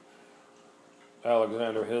need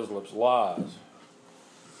Alexander Hislop's lies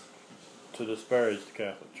to disparage the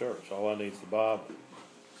Catholic Church. All I need is the Bible.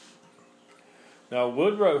 Now,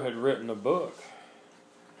 Woodrow had written a book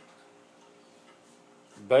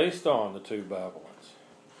based on the two Babylons.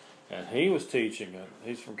 And he was teaching it.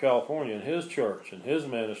 He's from California. In his church, in his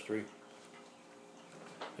ministry,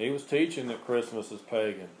 he was teaching that Christmas is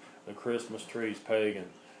pagan, the Christmas tree is pagan,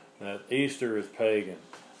 that Easter is pagan,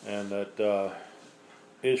 and that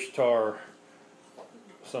Ishtar,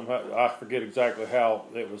 somehow, I forget exactly how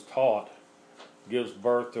it was taught, gives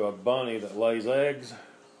birth to a bunny that lays eggs.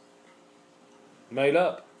 Made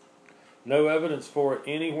up. No evidence for it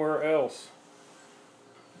anywhere else.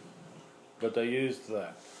 But they used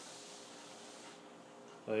that.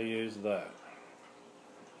 They used that.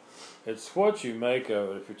 It's what you make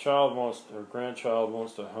of it. If your child wants, or grandchild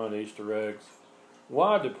wants to hunt Easter eggs,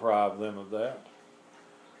 why deprive them of that?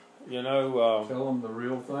 You know, tell them the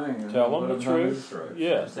real thing. And tell them the know truth.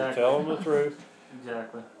 Yes, Exactly. tell them the truth,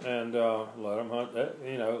 Exactly. and let them hunt.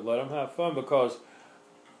 You know, let them have fun, because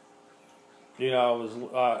you know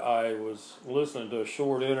I was listening to a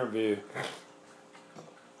short interview.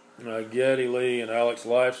 Geddy Lee and Alex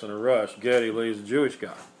Lifeson of Rush. Geddy Lee is a Jewish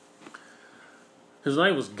guy. His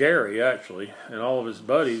name was Gary, actually, and all of his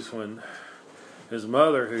buddies, when his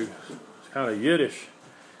mother, who's kind of Yiddish,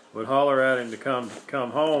 would holler at him to come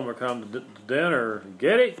home or come to dinner,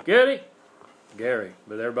 Geddy, Gary.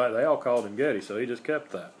 But they all called him Geddy, so he just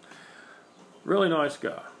kept that. Really nice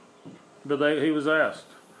guy. But he was asked,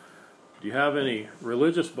 do you have any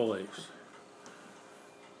religious beliefs?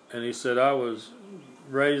 And he said, I was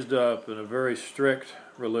raised up in a very strict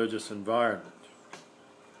religious environment.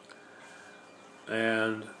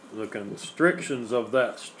 And the constrictions of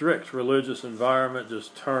that strict religious environment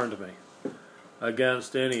just turned me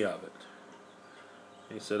against any of it.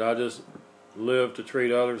 He said, I just live to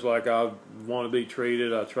treat others like I want to be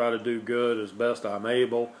treated. I try to do good as best I'm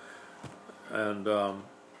able. And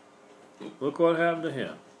look what happened to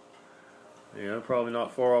him. You know, probably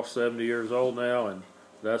not far off 70 years old now, and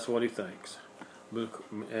that's what he thinks.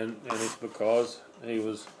 And it's because he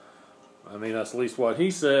was, I mean, that's at least what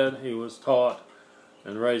he said. He was taught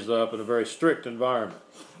and raised up in a very strict environment.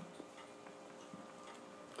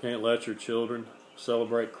 Can't let your children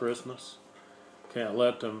celebrate Christmas. Can't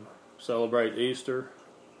let them celebrate Easter.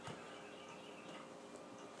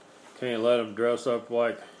 Can't let them dress up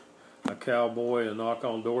like a cowboy and knock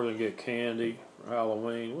on doors and get candy for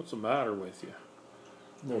Halloween. What's the matter with you?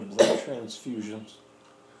 No blood transfusions.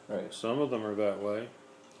 Right. Some of them are that way.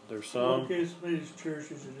 There's Well, some. kids in these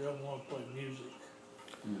churches that don't want to play music.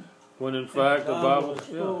 When in fact the Bible, is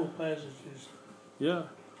full of passages. yeah,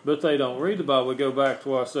 but they don't read the Bible. We go back to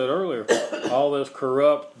what I said earlier. All this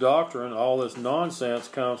corrupt doctrine, all this nonsense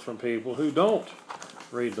comes from people who don't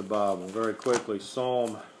read the Bible. Very quickly,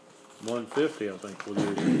 Psalm 150, I think we'll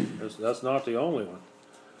use. That's not the only one.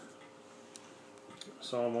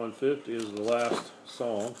 Psalm 150 is the last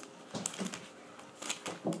psalm.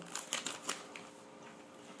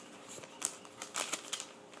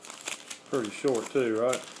 Pretty short too,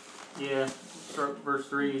 right? Yeah. Verse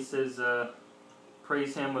 3 says,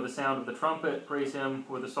 praise him with the sound of the trumpet, praise him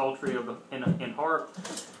with the psaltery in harp,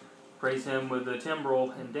 praise him with the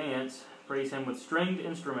timbrel and dance, praise him with stringed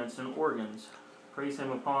instruments and organs, praise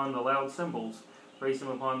him upon the loud cymbals, praise him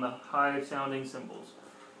upon the high-sounding cymbals.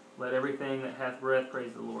 Let everything that hath breath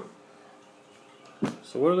praise the Lord.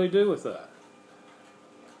 So what do they do with that?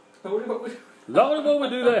 Lord, Lord, what we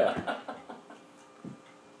do that?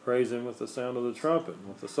 Praise him with the sound of the trumpet, and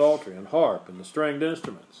with the psaltery and harp and the stringed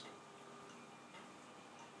instruments.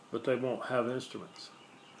 But they won't have instruments.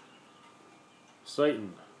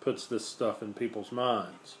 Satan puts this stuff in people's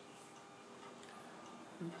minds.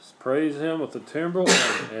 Just praise him with the timbrel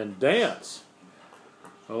and dance.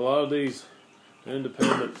 A lot of these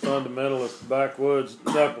independent, fundamentalist, backwoods,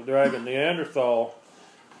 knuckle-dragging Neanderthal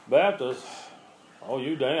Baptists, oh,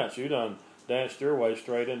 you dance. You done danced your way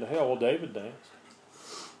straight into hell. Well, David danced.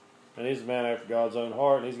 And he's a man after God's own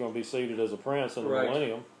heart, and he's going to be seated as a prince in the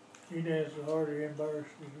millennium. He danced so hard he embarrassed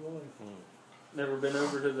his wife. never been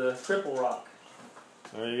over to the Triple Rock.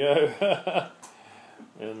 There you go.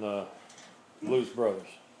 In Blues Brothers,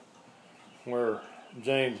 where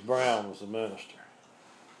James Brown was the minister.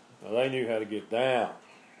 Now, they knew how to get down.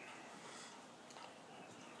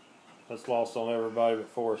 That's lost on everybody but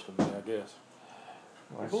Forrest and me, I guess.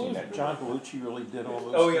 I've seen that. John Belushi really did all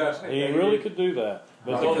those. Oh yeah, things. He really could do that.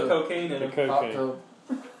 With But all the cocaine in the him. Hot cocaine. tub.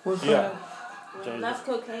 What's Yeah. that? James- That's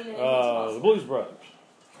cocaine and the Blues Brothers.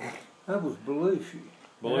 That was Belushi.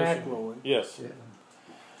 Belushi. Aykroyd. Yes. Yeah.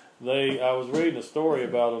 I was reading a story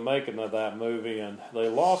about the making of that movie, and they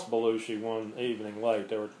lost Belushi one evening late.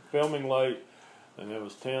 They were filming late, and it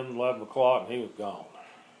was 10, 11 o'clock, and he was gone.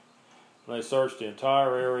 And they searched the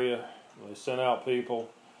entire area. They sent out people,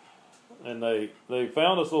 and they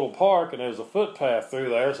found this little park, and there was a footpath through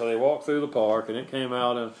there, so they walked through the park, and it came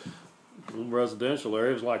out in a residential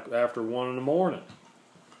area. It was like after 1 in the morning.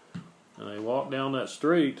 And they walked down that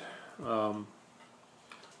street.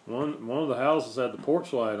 One of the houses had the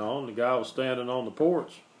porch light on. The guy was standing on the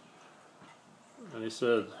porch, and he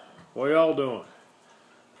said, "What y'all doing?"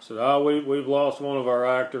 I said, we've lost one of our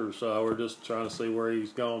actors. We're just trying to see where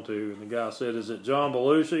he's gone to." And the guy said, "Is it John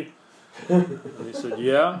Belushi?" And he said,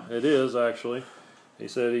 "Yeah, it is actually." He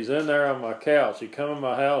said, "He's in there on my couch. He come in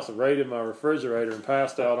my house and raided my refrigerator and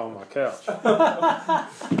passed out on my couch."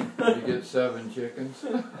 You get 7 chickens.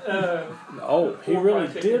 Oh, he Four really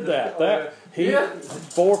fried did chickens that. and-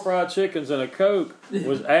 4 fried chickens and a Coke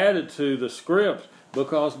was added to the script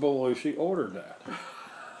because Belushi ordered that.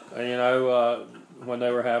 And, when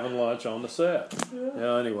they were having lunch on the set.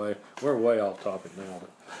 Yeah. Anyway, we're way off topic now.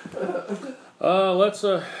 But, let's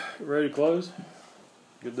ready to close.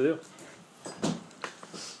 Good deal.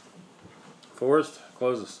 Forrest,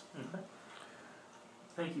 close us. Okay.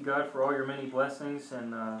 Thank you, God, for all your many blessings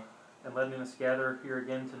and letting us gather here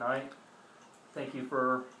again tonight. Thank you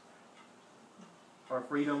for our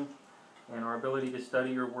freedom and our ability to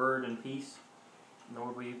study your word in peace.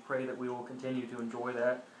 Lord, we pray that we will continue to enjoy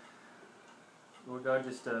that. Lord God,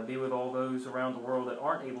 just be with all those around the world that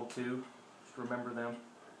aren't able to. Just remember them.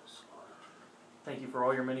 Thank you for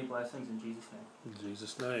all your many blessings in Jesus' name. In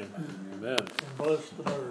Jesus' name. Amen. And bless the birds.